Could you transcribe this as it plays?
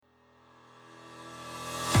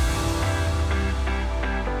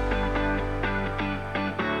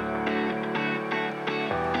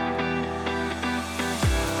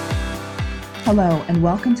Hello, and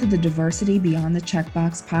welcome to the Diversity Beyond the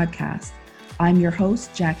Checkbox podcast. I'm your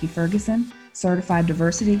host, Jackie Ferguson, certified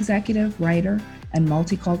diversity executive, writer, and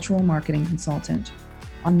multicultural marketing consultant.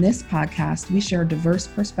 On this podcast, we share diverse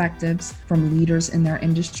perspectives from leaders in their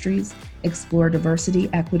industries, explore diversity,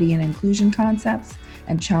 equity, and inclusion concepts,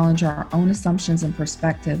 and challenge our own assumptions and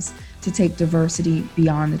perspectives to take diversity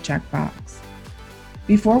beyond the checkbox.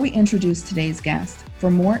 Before we introduce today's guest, for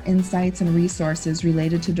more insights and resources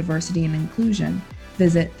related to diversity and inclusion,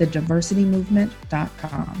 visit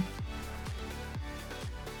thediversitymovement.com.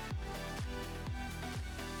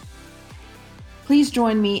 Please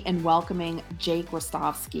join me in welcoming Jake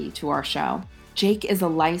Rostovsky to our show. Jake is a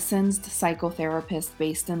licensed psychotherapist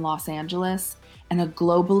based in Los Angeles and a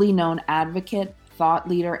globally known advocate, thought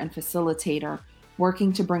leader, and facilitator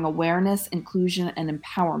working to bring awareness, inclusion, and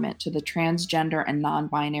empowerment to the transgender and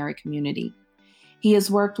non-binary community. He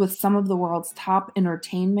has worked with some of the world's top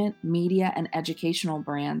entertainment, media, and educational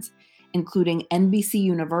brands, including NBC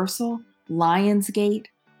Universal, Lionsgate,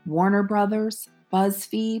 Warner Brothers,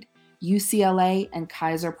 BuzzFeed, UCLA, and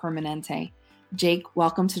Kaiser Permanente. Jake,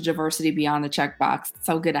 welcome to Diversity Beyond the Checkbox.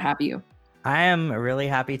 So good to have you. I am really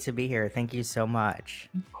happy to be here. Thank you so much.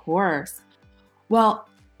 Of course. Well,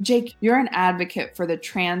 Jake, you're an advocate for the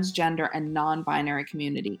transgender and non-binary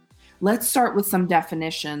community. Let's start with some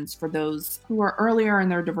definitions for those who are earlier in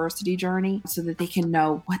their diversity journey so that they can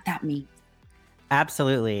know what that means.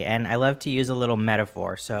 Absolutely. And I love to use a little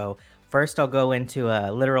metaphor. So first I'll go into a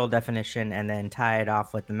literal definition and then tie it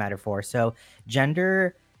off with the metaphor. So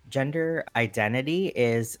gender identity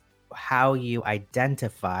is how you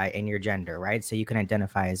identify in your gender, right? So you can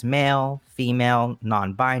identify as male, female,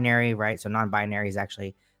 non-binary, right? So non-binary is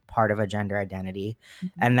actually part of a gender identity.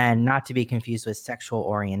 And then not to be confused with sexual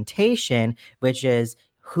orientation, which is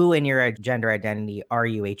who in your gender identity are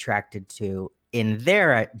you attracted to in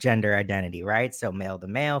their gender identity, right? So male to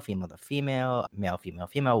male, female to female, male,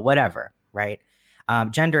 female, whatever, right?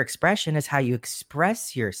 Gender expression is how you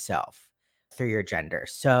express yourself through your gender.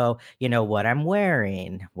 So, what I'm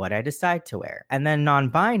wearing, what I decide to wear. And then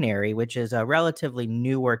non-binary, which is a relatively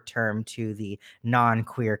newer term to the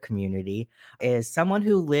non-queer community, is someone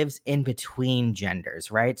who lives in between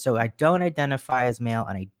genders, right? So I don't identify as male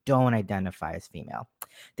and I don't identify as female.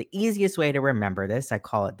 The easiest way to remember this, I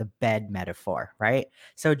call it the bed metaphor, right?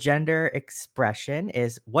 So gender expression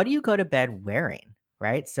is, what do you go to bed wearing,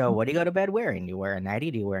 right? So what do you go to bed wearing? Do you wear a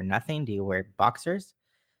nightie? Do you wear nothing? Do you wear boxers?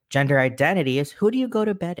 Gender identity is, who do you go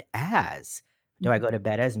to bed as? Do I go to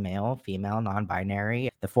bed as male, female, non-binary,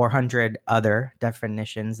 the 400 other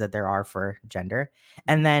definitions that there are for gender?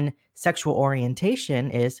 And then sexual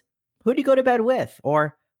orientation is, who do you go to bed with?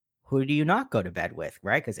 Or who do you not go to bed with,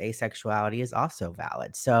 right? Because asexuality is also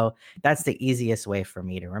valid. So that's the easiest way for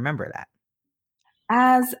me to remember that.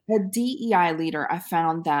 As a DEI leader, I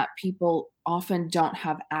found that people often don't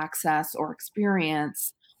have access or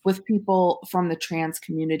experience with people from the trans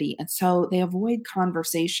community, and so they avoid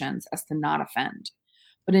conversations as to not offend.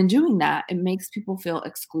 But in doing that, it makes people feel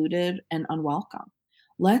excluded and unwelcome.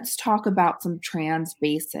 Let's talk about some trans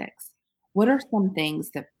basics. What are some things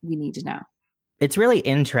that we need to know? It's really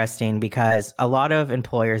interesting because a lot of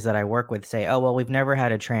employers that I work with say, oh, well, we've never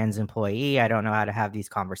had a trans employee. I don't know how to have these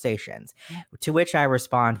conversations. Yeah. To which I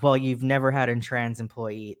respond, well, you've never had a trans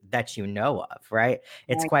employee that you know of, right?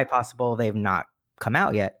 It's quite possible they've not come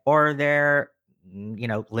out yet, or they're,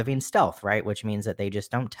 living stealth, right? Which means that they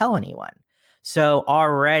just don't tell anyone. So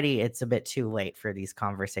already it's a bit too late for these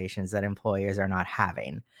conversations that employers are not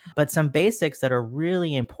having. But some basics that are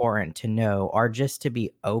really important to know are just to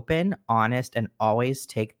be open, honest, and always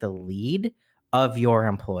take the lead of your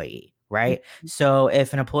employee, right? Mm-hmm. So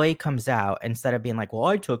if an employee comes out, instead of being like, well,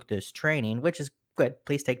 I took this training, which is good,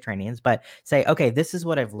 please take trainings, but say, okay, this is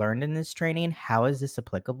what I've learned in this training. How is this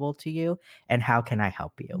applicable to you? And how can I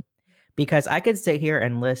help you? Because I could sit here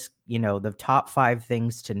and list, the top 5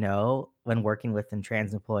 things to know when working with a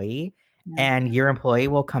trans employee, and your employee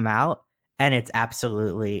will come out and it's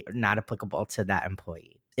absolutely not applicable to that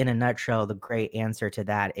employee. In a nutshell, the great answer to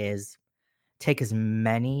that is take as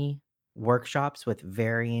many workshops with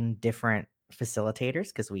varying different facilitators,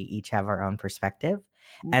 because we each have our own perspective.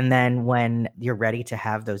 And then when you're ready to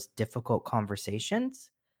have those difficult conversations,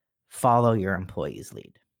 follow your employee's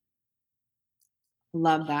lead.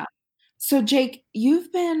 Love that. So, Jake,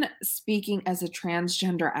 you've been speaking as a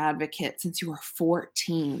transgender advocate since you were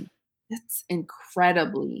 14. That's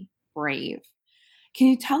incredibly brave. Can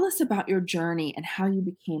you tell us about your journey and how you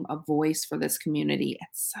became a voice for this community at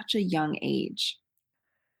such a young age?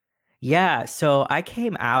 Yeah, so I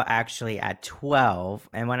came out actually at 12.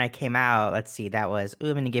 And when I came out, let's see, that was,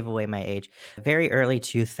 I'm going to give away my age, very early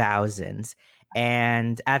 2000s.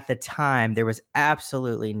 And at the time, there was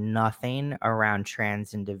absolutely nothing around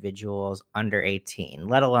trans individuals under 18,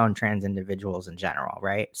 let alone trans individuals in general,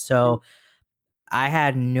 right? So I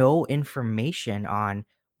had no information on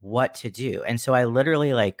what to do. And so I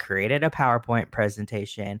literally like created a PowerPoint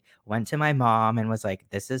presentation, went to my mom and was like,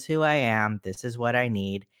 this is who I am. This is what I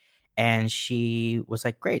need. And she was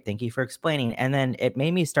like, great. Thank you for explaining. And then it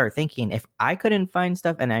made me start thinking if I couldn't find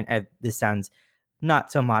stuff, and this sounds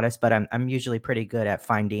not so modest, but I'm usually pretty good at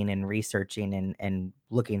finding and researching and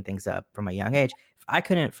looking things up from a young age. If I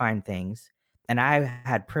couldn't find things and I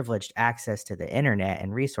had privileged access to the internet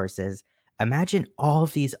and resources, imagine all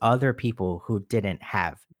of these other people who didn't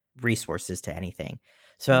have resources to anything.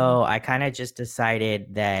 Mhm. So I kind of just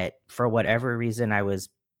decided that for whatever reason, I was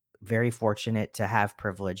very fortunate to have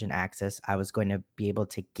privilege and access. I was going to be able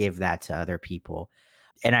to give that to other people.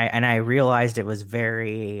 And I realized it was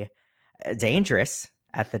very dangerous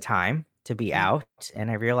at the time to be Mhm. out.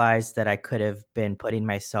 And I realized that I could have been putting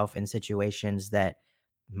myself in situations that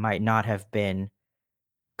might not have been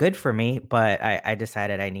good for me, but I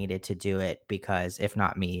decided I needed to do it because if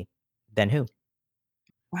not me, then who?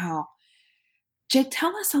 Wow. Jake,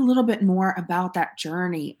 tell us a little bit more about that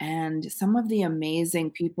journey and some of the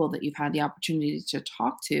amazing people that you've had the opportunity to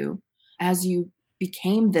talk to as you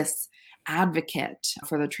became this advocate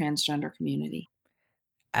for the transgender community.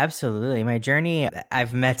 Absolutely. My journey,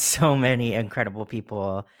 I've met so many incredible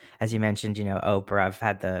people. As you mentioned, Oprah, I've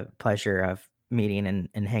had the pleasure of meeting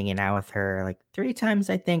and hanging out with her like 3 times,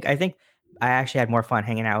 I think. I think I actually had more fun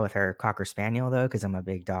hanging out with her Cocker Spaniel, though, because I'm a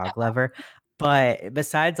big dog lover. But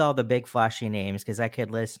besides all the big flashy names, because I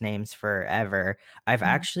could list names forever, I've Mhm.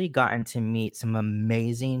 actually gotten to meet some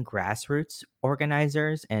amazing grassroots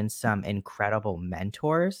organizers and some incredible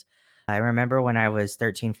mentors. I remember when I was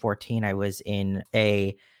 13, 14, I was in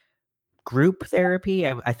a group therapy.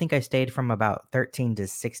 I think I stayed from about 13 to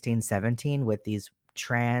 16, 17 with these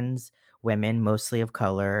trans women, mostly of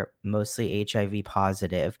color, mostly HIV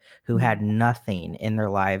positive, who had Mhm. nothing in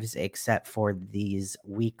their lives except for these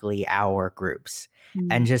weekly hour groups.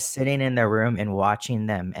 And Mhm. just sitting in their room and watching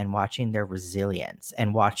them and watching their resilience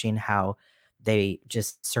and watching how they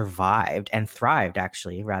just survived and thrived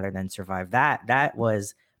actually rather than survive. That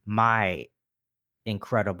was my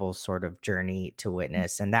incredible sort of journey to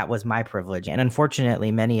witness. And that was my privilege. And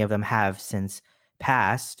unfortunately, many of them have since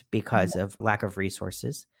passed because of lack of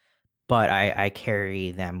resources, but I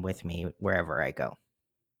carry them with me wherever I go.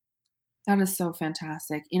 That is so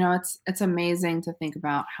fantastic. It's amazing to think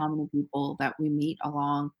about how many people that we meet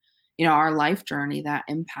along, our life journey that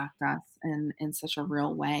impact us in such a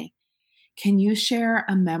real way. Can you share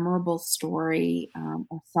a memorable story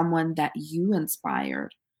of someone that you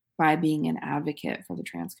inspired by being an advocate for the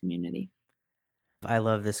trans community? I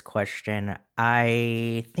love this question.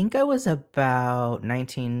 I think I was about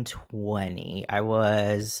 1920. I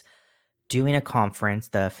was doing a conference,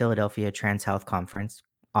 the Philadelphia Trans Health Conference.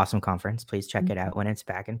 Awesome conference. Please check it Mhm. out when it's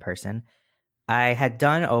back in person. I had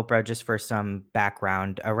done Oprah just for some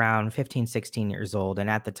background around 15, 16 years old. And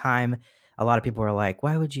at the time, a lot of people were like,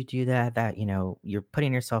 why would you do that? You're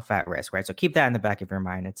putting yourself at risk, right? So keep that in the back of your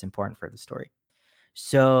mind. It's important for the story.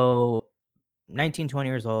 So 19, 20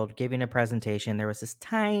 years old, giving a presentation. There was this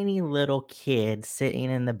tiny little kid sitting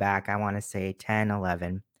in the back, I want to say 10,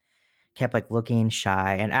 11, kept like looking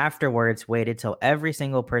shy, and afterwards waited till every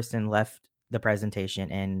single person left the presentation,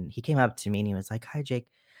 and he came up to me and he was like, hi Jake,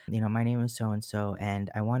 my name is so and so, and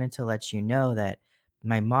I wanted to let you know that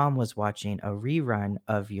my mom was watching a rerun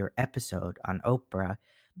of your episode on Oprah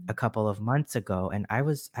a couple of months ago, and I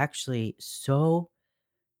was actually so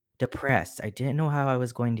depressed. I didn't know how I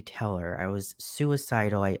was going to tell her. I was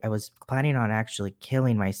suicidal. I was planning on actually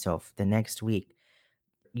killing myself the next week.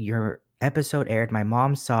 Your episode aired, my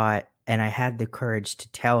mom saw it, and I had the courage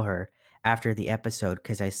to tell her after the episode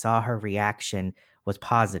because I saw her reaction was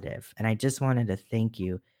positive, and I just wanted to thank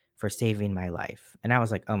you for saving my life. And I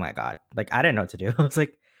was like, "Oh my god." Like I didn't know what to do. I was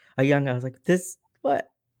like, "This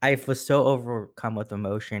what?" I was so overcome with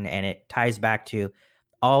emotion, and it ties back to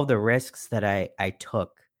all the risks that I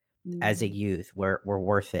took as a Mhm. youth were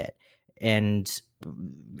worth it. And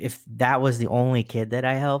if that was the only kid that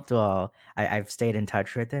I helped, well, I've stayed in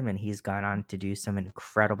touch with him and he's gone on to do some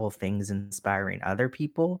incredible things inspiring other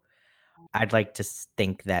people. I'd like to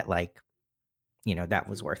think that that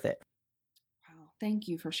was worth it. Wow. Thank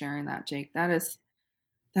you for sharing that, Jake. That's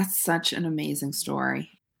such an amazing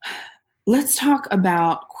story. Let's talk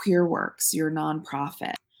about QueerWorks, your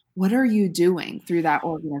nonprofit. What are you doing through that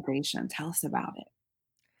organization? Tell us about it.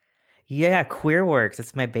 Yeah, Queer Works.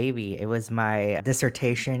 It's my baby. It was my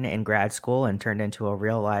dissertation in grad school and turned into a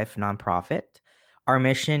real life nonprofit Our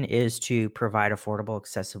mission is to provide affordable,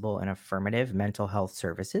 accessible, and affirmative mental health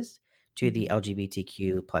services to the Mhm.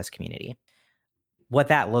 LGBTQ plus community. What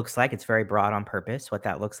that looks like, it's very broad on purpose. What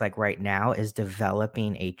that looks like right now is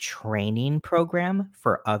developing a training program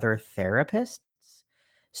for other therapists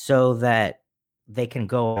so that they can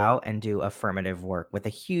go out and do affirmative work with a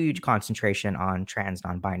huge concentration on trans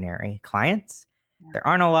non-binary clients. Yeah. There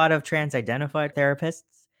aren't a lot of trans identified therapists.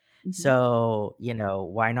 Mhm. So,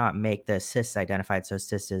 why not make the cis identified? So,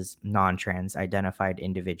 cis is non trans identified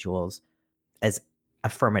individuals as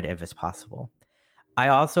affirmative as possible. I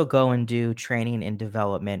also go and do training and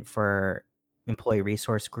development for employee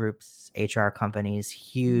resource groups, HR companies, Mhm.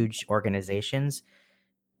 huge organizations,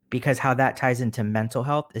 because how that ties into mental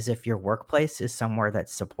health is if your workplace is somewhere that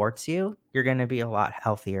supports you, you're going to be a lot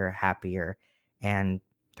healthier, happier, and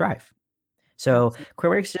thrive. So, Absolutely.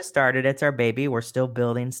 QueerWorks just started. It's our baby. We're still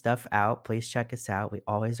building stuff out. Please check us out. We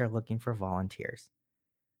always are looking for volunteers.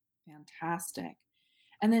 Fantastic.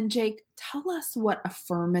 And then, Jake, tell us what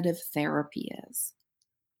affirmative therapy is.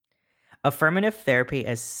 Affirmative therapy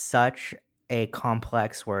is such a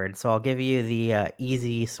complex word. So I'll give you the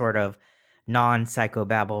easy sort of non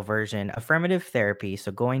psychobabble version. Affirmative therapy.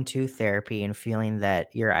 So going to therapy and feeling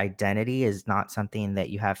that your identity is not something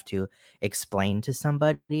that you have to explain to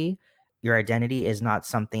somebody. Your identity is not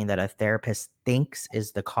something that a therapist thinks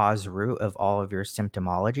is the cause root of all of your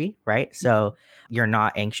symptomology, right? So you're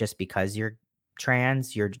not anxious because you're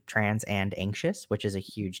trans and anxious, which is a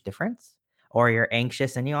huge difference, or you're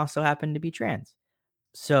anxious and you also happen to be trans.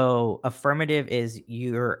 So, affirmative is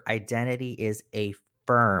your identity is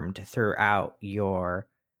affirmed throughout your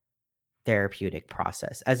therapeutic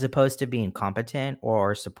process, as opposed to being competent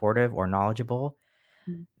or supportive or knowledgeable.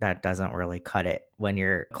 Mhm. That doesn't really cut it when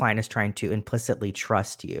your client is trying to implicitly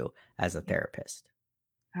trust you as a Yeah, therapist.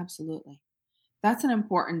 absolutely. That's an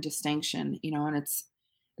important distinction, and it's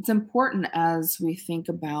important as we think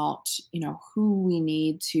about, who we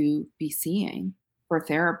need to be seeing for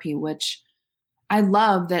therapy, which I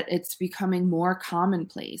love that it's becoming more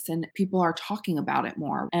commonplace and people are talking about it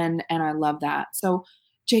more. And I love that. So,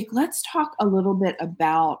 Jake, let's talk a little bit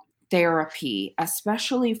about therapy,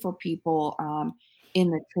 especially for people in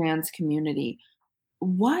the trans community.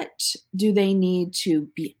 What do they need to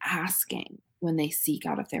be asking when they seek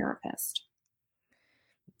out a therapist?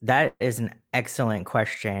 That is an excellent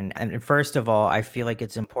question. And first of all, I feel like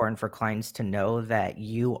it's important for clients to know that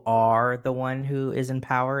you are the one who is in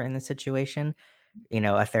power in the situation.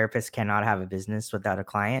 A therapist cannot have a business without a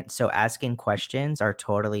client. So asking questions are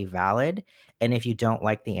totally valid. And if you don't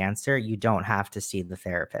like the answer, you don't have to see the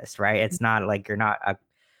therapist, right? It's not like you're not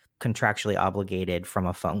contractually obligated from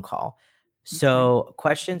a phone call. Okay. So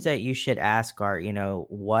questions that you should ask are,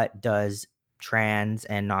 what does trans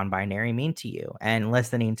and non-binary mean to you? And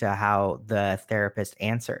listening to how the therapist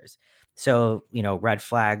answers. So, red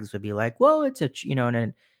flags would be like, well, it's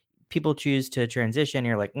and people choose to transition.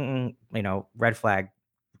 You're like, red flag,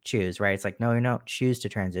 choose, right? It's like, no, you don't choose to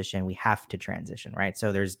transition. We have to transition, right?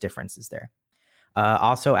 So there's differences there.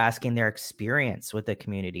 Also asking their experience with the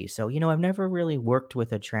community. So, I've never really worked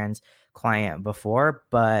with a trans client before,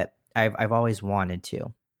 but I've always wanted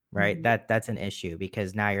to, right? Mhm. That's an issue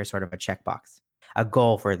because now you're sort of a checkbox, a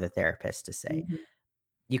goal for the therapist to say. Mhm.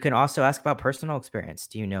 You can also ask about personal experience.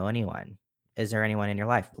 Do you know anyone? Is there anyone in your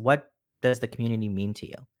life? What does the community mean to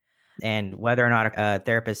you? And whether or not a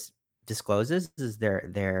therapist discloses is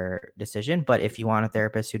their decision. But if you want a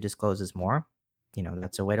therapist who discloses more,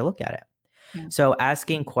 that's a way to look at it. Yeah. So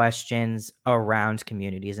asking questions around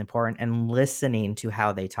community is important and listening to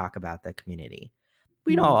how they talk about the community.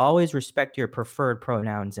 Mhm. Always respect your preferred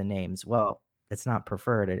pronouns and names. Well, it's not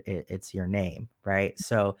preferred, it's your name, right?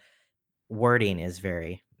 So wording is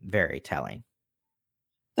very, very telling.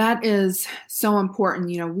 That is so important.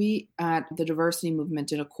 We at the diversity movement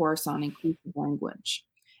did a course on inclusive language,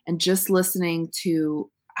 and just listening to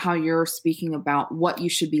how you're speaking about what you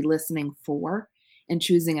should be listening for and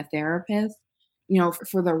choosing a therapist,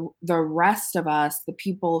 for the rest of us, the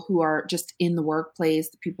people who are just in the workplace,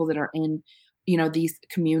 the people that are in, these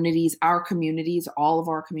communities, our communities, all of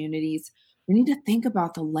our communities, we need to think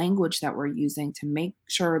about the language that we're using to make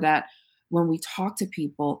sure that when we talk to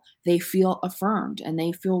people, they feel affirmed and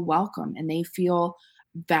they feel welcome and they feel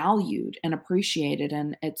valued and appreciated.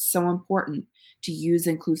 And it's so important to use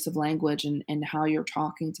inclusive language and how you're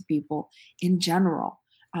talking to people in general.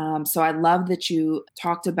 So I love that you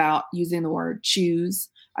talked about using the word choose.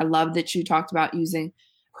 I love that you talked about using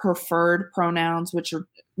preferred pronouns, which are,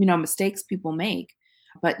 mistakes people make.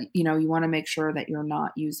 But, you want to make sure that you're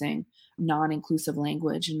not using non inclusive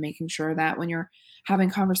language and making sure that when you're having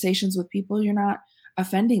conversations with people, you're not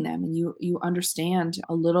offending them, and you understand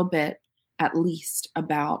a little bit at least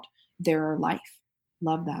about their life.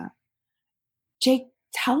 Love that. Jake,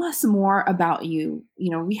 tell us more about you.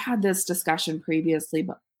 You know, we had this discussion previously,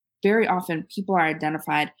 but very often people are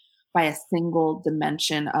identified by a single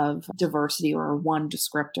dimension of diversity or one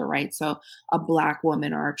descriptor, right? So a Black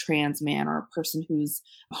woman or a trans man or a person who's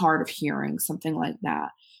hard of hearing, something like that.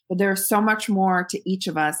 But there's so much more to each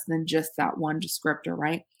of us than just that one descriptor,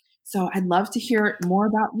 right? So I'd love to hear more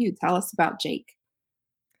about you. Tell us about Jake.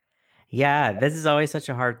 Yeah, this is always such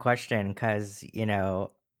a hard question because,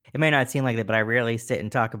 it may not seem like it, but I rarely sit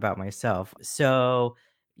and talk about myself. So,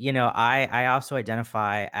 I also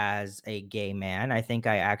identify as a gay man. I think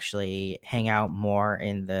I actually hang out more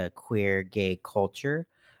in the queer gay culture.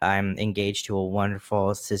 I'm engaged to a wonderful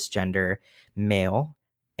cisgender male,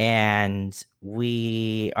 and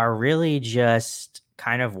we are really just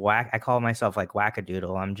kind of whack. I call myself like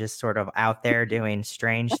wackadoodle. I'm just sort of out there doing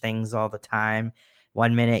strange things all the time.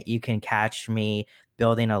 One minute you can catch me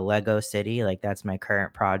building a Lego city, like that's my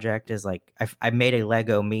current project. Is like I made a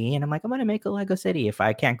Lego me, and I'm like I'm gonna make a Lego city. If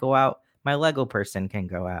I can't go out, my Lego person can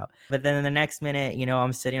go out. But then in the next minute,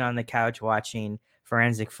 I'm sitting on the couch watching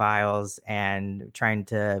Forensic Files and trying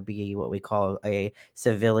to be what we call a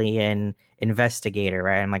civilian investigator,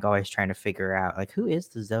 right? I'm like always trying to figure out like who is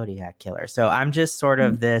the Zodiac killer. So I'm just sort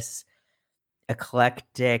of this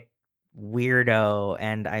eclectic weirdo,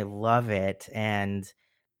 and I love it. And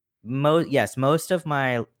most of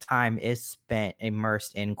my time is spent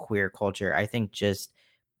immersed in queer culture. I think just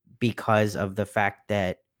because of the fact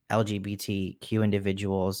that LGBTQ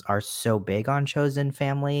individuals are so big on chosen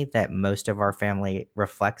family that most of our family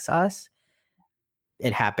reflects us.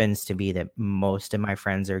 It happens to be that most of my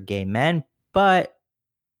friends are gay men, but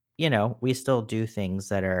we still do things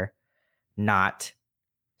that are not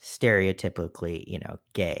stereotypically,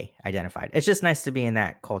 gay identified. It's just nice to be in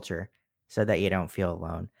that culture so that you don't feel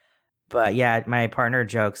alone. But yeah, my partner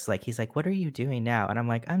jokes like he's like, "What are you doing now?" And I'm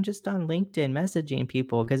like, "I'm just on LinkedIn messaging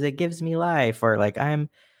people because it gives me life," or like I'm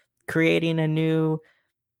creating a new,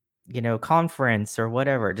 conference or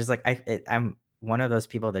whatever. Just like I'm one of those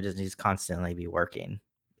people that just needs to constantly be working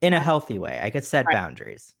in a healthy way. I could set Right.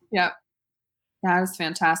 boundaries. Yeah. That is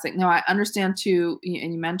fantastic. No, I understand too,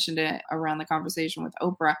 and you mentioned it around the conversation with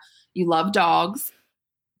Oprah. You love dogs.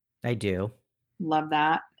 I do. Love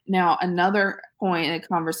that. Now, another point in the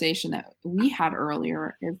conversation that we had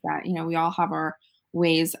earlier is that, we all have our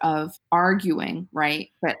ways of arguing, right?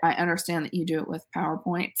 But I understand that you do it with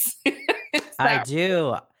PowerPoints. Is I that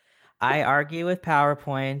do. I argue with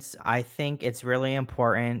PowerPoints. I think it's really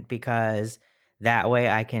important because that way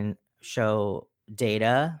I can show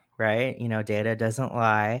data, right? Data doesn't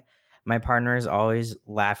lie. My partner is always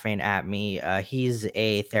laughing at me. He's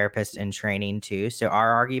a therapist in training too. So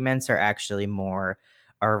our arguments are actually more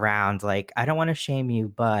around like, I don't want to shame you,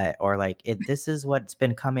 but, or like, this is what's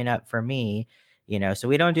been coming up for me, So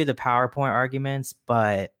we don't do the PowerPoint arguments,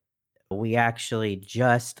 but we actually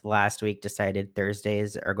just last week decided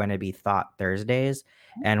Thursdays are going to be Thought Thursdays,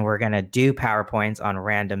 and we're going to do PowerPoints on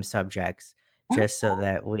random subjects just so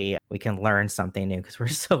that we can learn something new because we're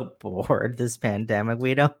so bored this pandemic.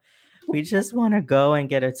 We just want to go and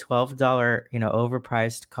get a $12,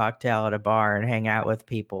 overpriced cocktail at a bar and hang out with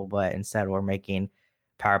people, but instead we're making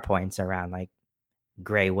PowerPoints around like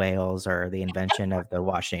gray whales or the invention of the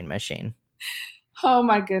washing machine. Oh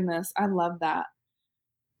my goodness, I love that.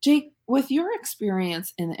 Jake, with your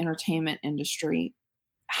experience in the entertainment industry,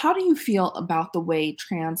 how do you feel about the way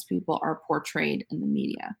trans people are portrayed in the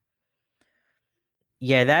media?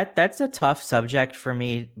 Yeah, that's a tough subject for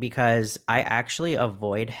me because I actually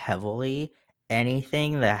avoid heavily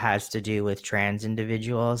anything that has to do with trans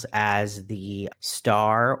individuals as the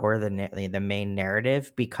star or the main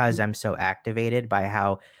narrative because I'm so activated by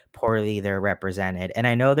how poorly they're represented. And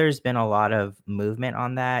I know there's been a lot of movement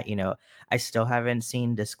on that. I still haven't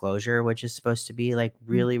seen Disclosure, which is supposed to be like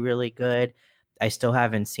really, really good. I still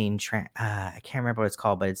haven't seen I can't remember what it's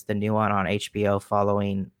called, but it's the new one on HBO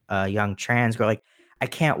following a young trans girl. Like I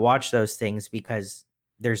can't watch those things because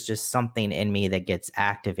there's just something in me that gets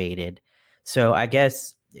activated. So I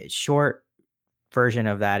guess short version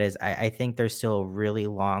of that is I think there's still a really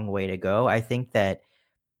long way to go. I think that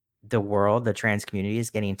the trans community is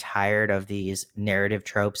getting tired of these narrative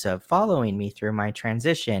tropes of following me through my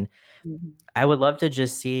transition. Mhm. I would love to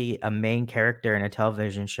just see a main character in a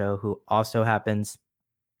television show who also happens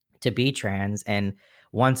to be trans, and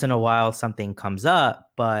once in a while something comes up,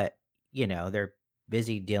 but they're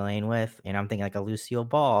busy dealing with, I'm thinking like a Lucille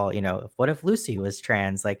Ball. What if Lucy was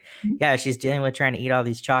trans? Like, Mhm. yeah, she's dealing with trying to eat all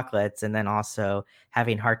these chocolates and then also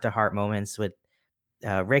having heart to heart moments with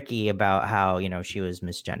Ricky about how, she was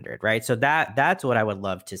misgendered, right? So that's what I would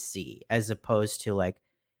love to see, as opposed to like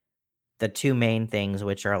the two main things,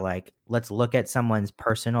 which are like, let's look at someone's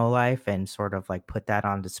personal life and sort of like put that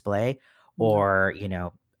on display, Right. or,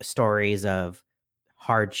 stories of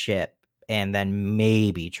hardship and then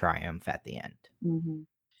maybe triumph at the end. Mhm.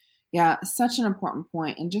 Yeah, such an important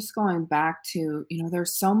point. And just going back to,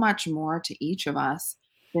 there's so much more to each of us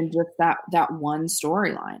than just that one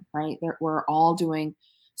storyline, right? That we're all doing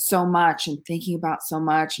so much and thinking about so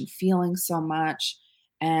much and feeling so much.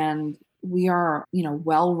 And we are,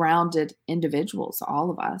 well-rounded individuals, all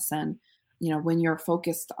of us. And, when you're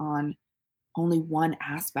focused on only one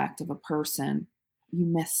aspect of a person, you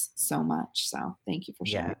miss so much. So thank you for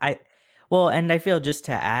sharing. Yeah, well, and I feel, just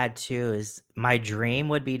to add too, is my dream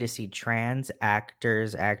would be to see trans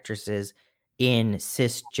actors, actresses in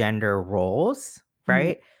cisgender roles, Mhm.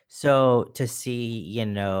 right? So to see,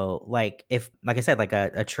 like, if, like I said, like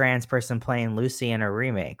a trans person playing Lucy in a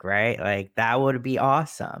remake, right? Like that would be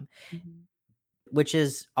awesome. Mhm. Which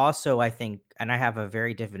is also, I think, and I have a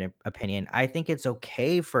very different opinion. I think it's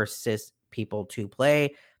okay for cis people to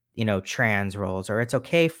play, trans roles, or it's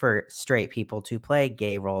okay for straight people to play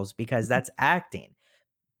gay roles, because that's acting.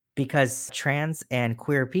 Because trans and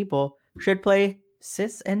queer people should play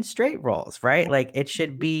cis and straight roles, right? Like it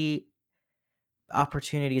should be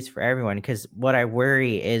opportunities for everyone. Because what I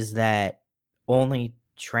worry is that only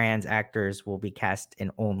trans actors will be cast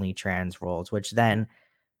in only trans roles, which then,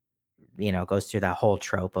 goes through that whole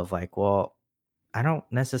trope of like, well, I don't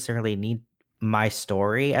necessarily need my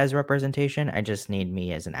story as representation. I just need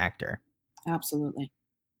me as an actor. Absolutely.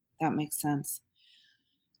 That makes sense.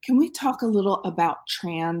 Can we talk a little about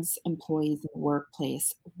trans employees in the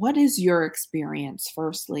workplace? What is your experience,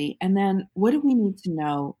 firstly? And then what do we need to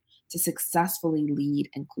know to successfully lead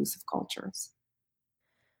inclusive cultures?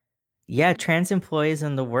 Yeah, trans employees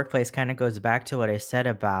in the workplace kind of goes back to what I said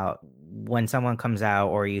about when someone comes out,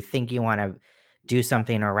 or you think you want to do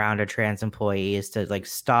something around a trans employee, is to like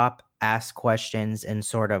stop, ask questions, and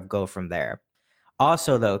sort of go from there.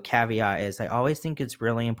 Also, though, caveat is I always think it's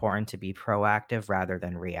really important to be proactive rather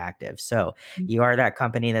than reactive. So Mm. you are that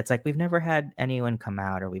company that's like, we've never had anyone come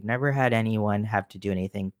out, or we've never had anyone have to do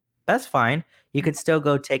anything. That's fine. You could still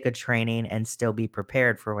go take a training and still be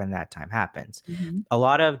prepared for when that time happens. Mhm. A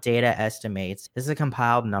lot of data estimates, this is a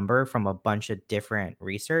compiled number from a bunch of different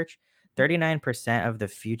research. 39% of the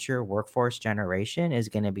future workforce generation is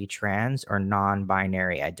going to be trans or non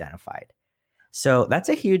binary identified. So that's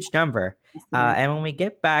a huge number. Yes, it is. And when we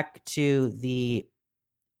get back to the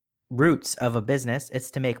roots of a business,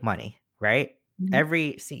 it's to make money, right? Mhm.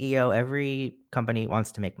 Every CEO, every company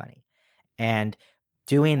wants to make money. And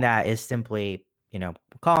doing that is simply,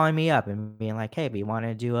 calling me up and being like, hey, we want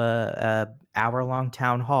to do a hour-long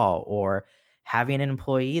town hall, or having an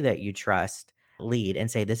employee that you trust lead and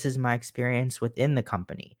say, this is my experience within the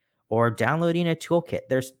company, or downloading a toolkit.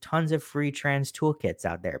 There's tons of free trans toolkits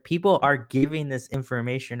out there. People are giving this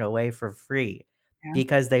information away for free Yeah,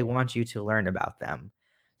 because they want you to learn about them.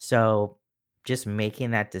 So just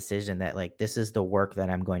making that decision that, like, this is the work that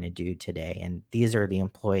I'm going to do today, and these are the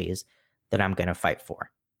employees that I'm going to fight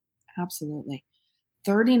for. absolutely.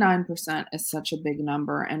 39% is such a big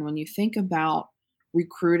number. And when you think about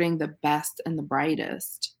recruiting the best and the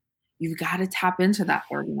brightest, you've got to tap into that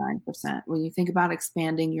 39%. When you think about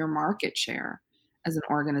expanding your market share as an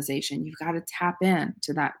organization, you've got to tap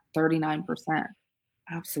into that 39%.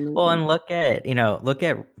 Well, Absolutely. and look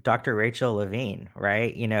at Dr. Rachel Levine,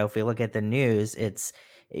 right? If we look at the news,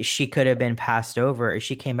 she could have been passed over.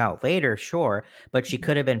 She came out later, sure, but she Mhm.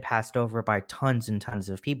 could have been passed over by tons and tons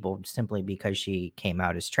of people simply because she came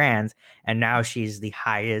out as trans. And now she's the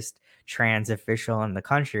highest trans official in the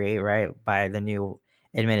country, right? By the new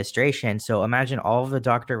administration. So imagine all of the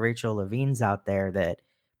Dr. Rachel Levines out there that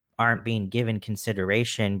aren't being given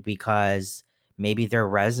consideration because maybe their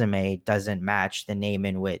resume doesn't match the name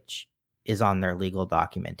in which is on their legal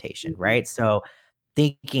documentation, Mhm. right? So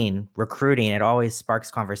thinking recruiting, it always sparks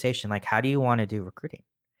conversation. Like, how do you want to do recruiting?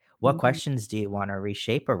 What Mhm. questions do you want to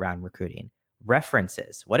reshape around recruiting?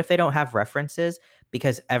 References. What if they don't have references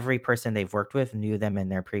because every person they've worked with knew them in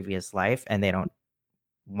their previous life and they don't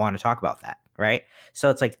want to talk about that, right? So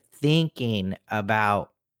it's like thinking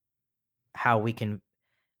about how we can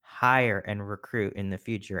hire and recruit in the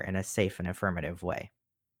future in a safe and affirmative way.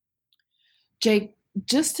 Jake,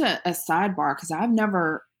 just a sidebar, because I've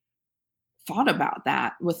never thought about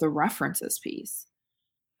that with the references piece.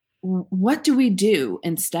 What do we do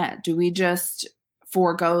instead? Do we just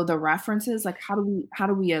forego the references? Like, how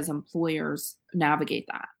do we as employers navigate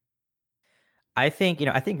that? I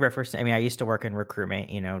think reference I mean, I used to work in recruitment,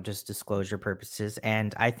 just disclosure purposes,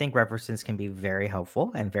 and I think references can be very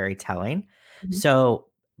helpful and very telling. Mhm, So,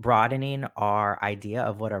 broadening our idea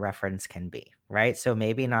of what a reference can be, right? So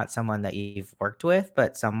maybe not someone that you've worked with,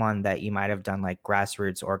 but someone that you might have done like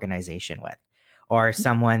grassroots organization with, or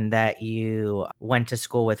someone that you went to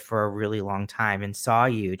school with for a really long time and saw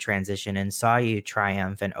you transition and saw you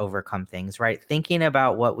triumph and overcome things, right? Thinking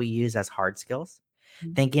about what we use as hard skills,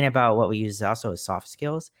 mhm, thinking about what we use also as soft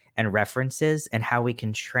skills and references and how we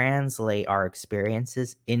can translate our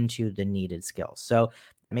experiences into the needed skills. So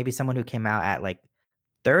maybe someone who came out at like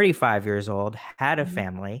 35 years old, had a mhm,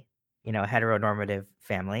 family, a heteronormative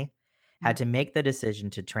family, mhm. had to make the decision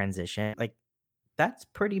to transition. Like that's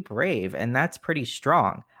pretty brave and that's pretty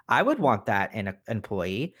strong. I would want that in an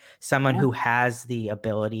employee, someone Yeah. who has the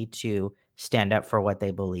ability to stand up for what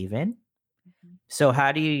they believe in. Mhm. So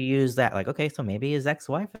how do you use that? Like, okay, so maybe his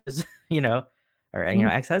ex-wife is, or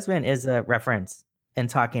Mm, ex-husband is a reference in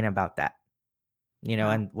talking about that,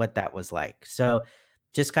 yeah. and what that was like. So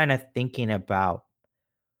just kind of thinking about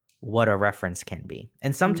what a reference can be.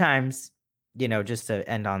 And Mm, sometimes, just to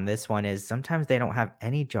end on this one is sometimes they don't have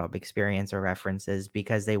any job experience or references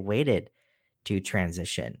because they waited to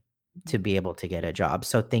transition to mhm. be able to get a job.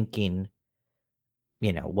 So thinking,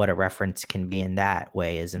 what a reference can be in that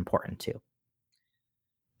way is important too.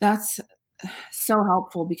 That's so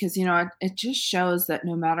helpful because, it just shows that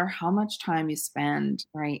no matter how much time you spend,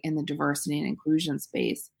 right, in the diversity and inclusion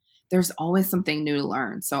space, there's always something new to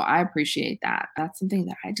learn. So I appreciate that. That's something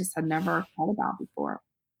that I just had never thought about before.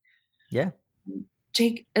 Yeah.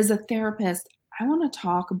 Jake, as a therapist, I want to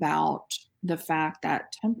talk about the fact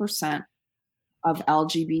that 10% of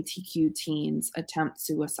LGBTQ teens attempt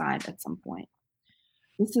suicide at some point.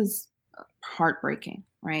 This is heartbreaking,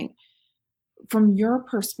 right? From your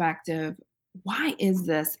perspective, why is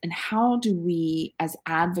this, and how do we, as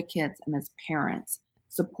advocates and as parents,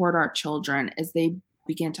 support our children as they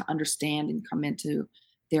begin to understand and come into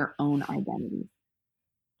their own identity?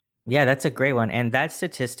 Yeah, that's a great one. And that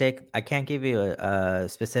statistic, I can't give you a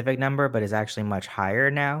specific number, but is actually much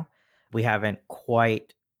higher now. We haven't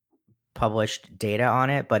quite published data on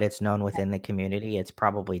it, but it's known within the community. It's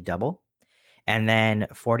probably double. And then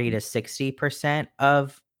 40 to 60%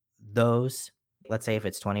 of those, let's say if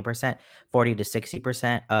it's 20%, 40 to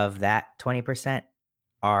 60% of that 20%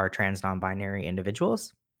 are trans non-binary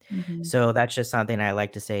individuals. Mhm. So that's just something I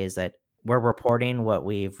like to say is that we're reporting what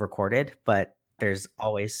we've recorded, but there's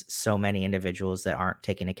always so many individuals that aren't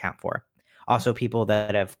taken account for. Also, people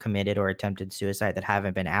that have committed or attempted suicide that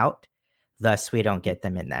haven't been out, thus, we don't get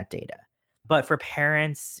them in that data. But for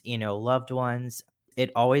parents, loved ones,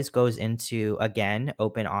 it always goes into, again,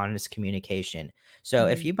 open, honest communication. So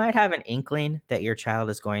if Mhm. you might have an inkling that your child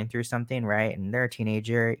is going through something, right, and they're a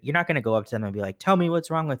teenager, you're not going to go up to them and be like, tell me what's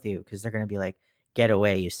wrong with you, because they're going to be like, get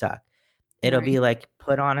away, you suck. It'll Right. be like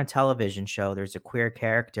put on a television show, there's a queer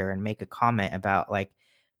character and make a comment about like,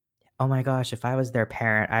 "Oh my gosh, if I was their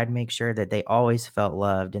parent, I'd make sure that they always felt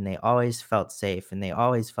loved and they always felt safe and they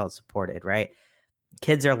always felt supported," right?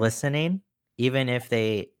 Kids are listening even if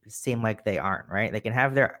they seem like they aren't, right? They can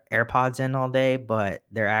have their AirPods in all day, but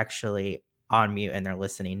they're actually on mute and they're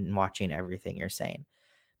listening and watching everything you're saying.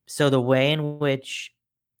 So the way in which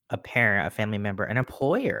a parent, a family member, an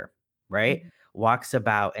employer, right, Mhm. walks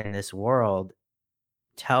about in this world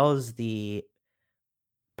tells the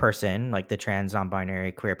person, like the trans,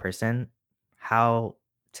 non-binary, queer person, how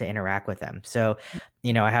to interact with them. So,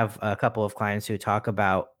 I have a couple of clients who talk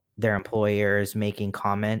about their employers making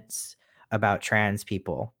comments about trans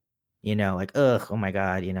people, like, ugh, oh my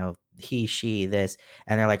God, he, she, this.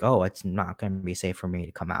 And they're like, oh, it's not going to be safe for me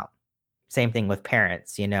to come out. Same thing with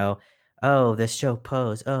parents, oh, this show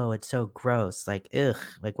pose, oh, it's so gross. Like, ugh,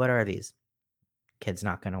 like, what are these? Kids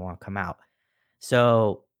not going to want to come out.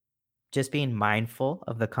 So, just being mindful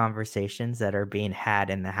of the conversations that are being had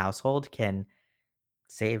in the household can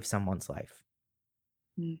save someone's life.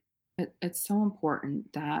 Mm. It's so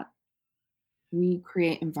important that we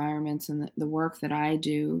create environments, and the work that I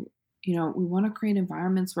do, we want to create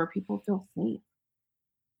environments where people feel safe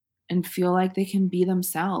and feel like they can be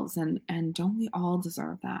themselves, and don't we all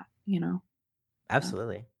deserve that? Uh,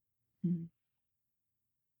 Absolutely. mm.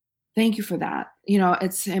 Thank you for that.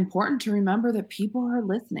 It's important to remember that people are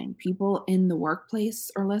listening. People in the workplace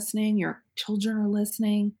are listening, your children are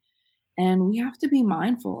listening, and we have to be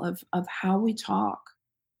mindful of how we talk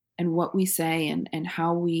and what we say, and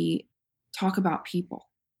how we talk about people,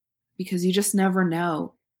 because you just never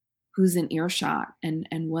know who's in earshot and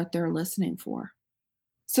what they're listening for.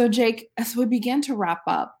 So, Jake, as we begin to wrap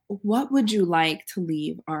up, what would you like to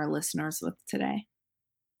leave our listeners with today?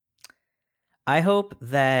 I hope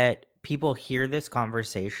that people hear this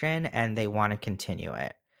conversation and they want to continue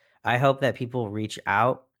it. I hope that people reach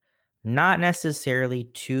out, not necessarily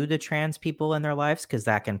to the trans people in their lives, because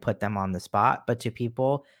that can put them on the spot, but to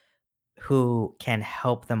people who can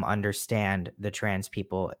help them understand the trans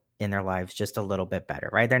people in their lives just a little bit better,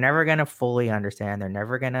 right? They're never going to fully understand, they're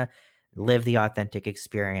never going to live the authentic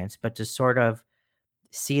experience, but to sort of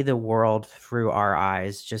see the world through our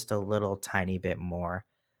eyes just a little tiny bit more.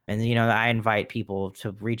 And, I invite people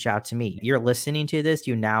to reach out to me. You're listening to this,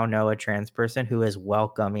 you now know a trans person who is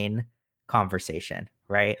welcoming conversation,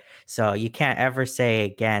 right? So you can't ever say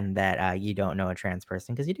again that you don't know a trans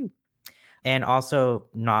person, because you do. And also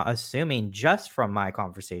not assuming just from my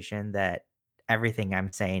conversation that everything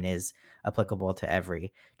I'm saying is applicable to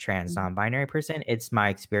every trans non-binary person. It's my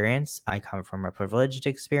experience. I come from a privileged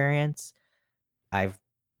experience. I've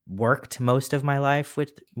worked most of my life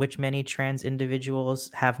with which many trans individuals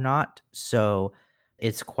have not. So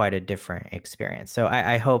it's quite a different experience. So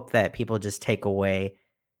I hope that people just take away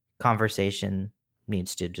conversation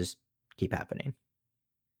needs to just keep happening.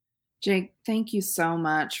 Jake, thank you so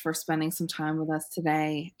much for spending some time with us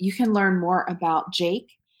today. You can learn more about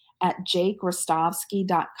Jake at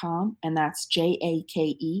jakerostovsky.com, and that's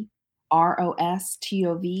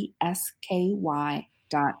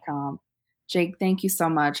JakeRostovsky.com. Jake, thank you so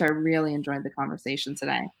much. I really enjoyed the conversation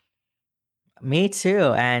today. Me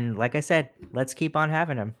too. And like I said, let's keep on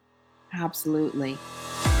having them. Absolutely.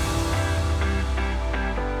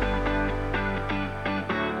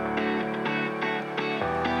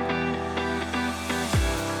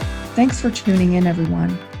 Thanks for tuning in,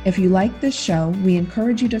 everyone. If you like this show, we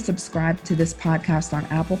encourage you to subscribe to this podcast on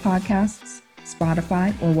Apple Podcasts,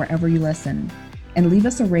 Spotify, or wherever you listen, and leave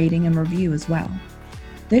us a rating and review as well.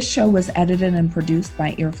 This show was edited and produced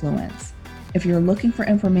by Earfluence. If you're looking for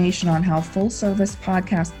information on how full-service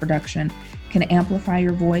podcast production can amplify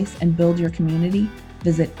your voice and build your community,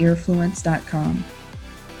 visit earfluence.com.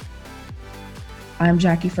 I'm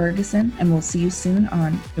Jackie Ferguson, and we'll see you soon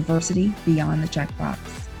on Diversity Beyond the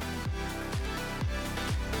Checkbox.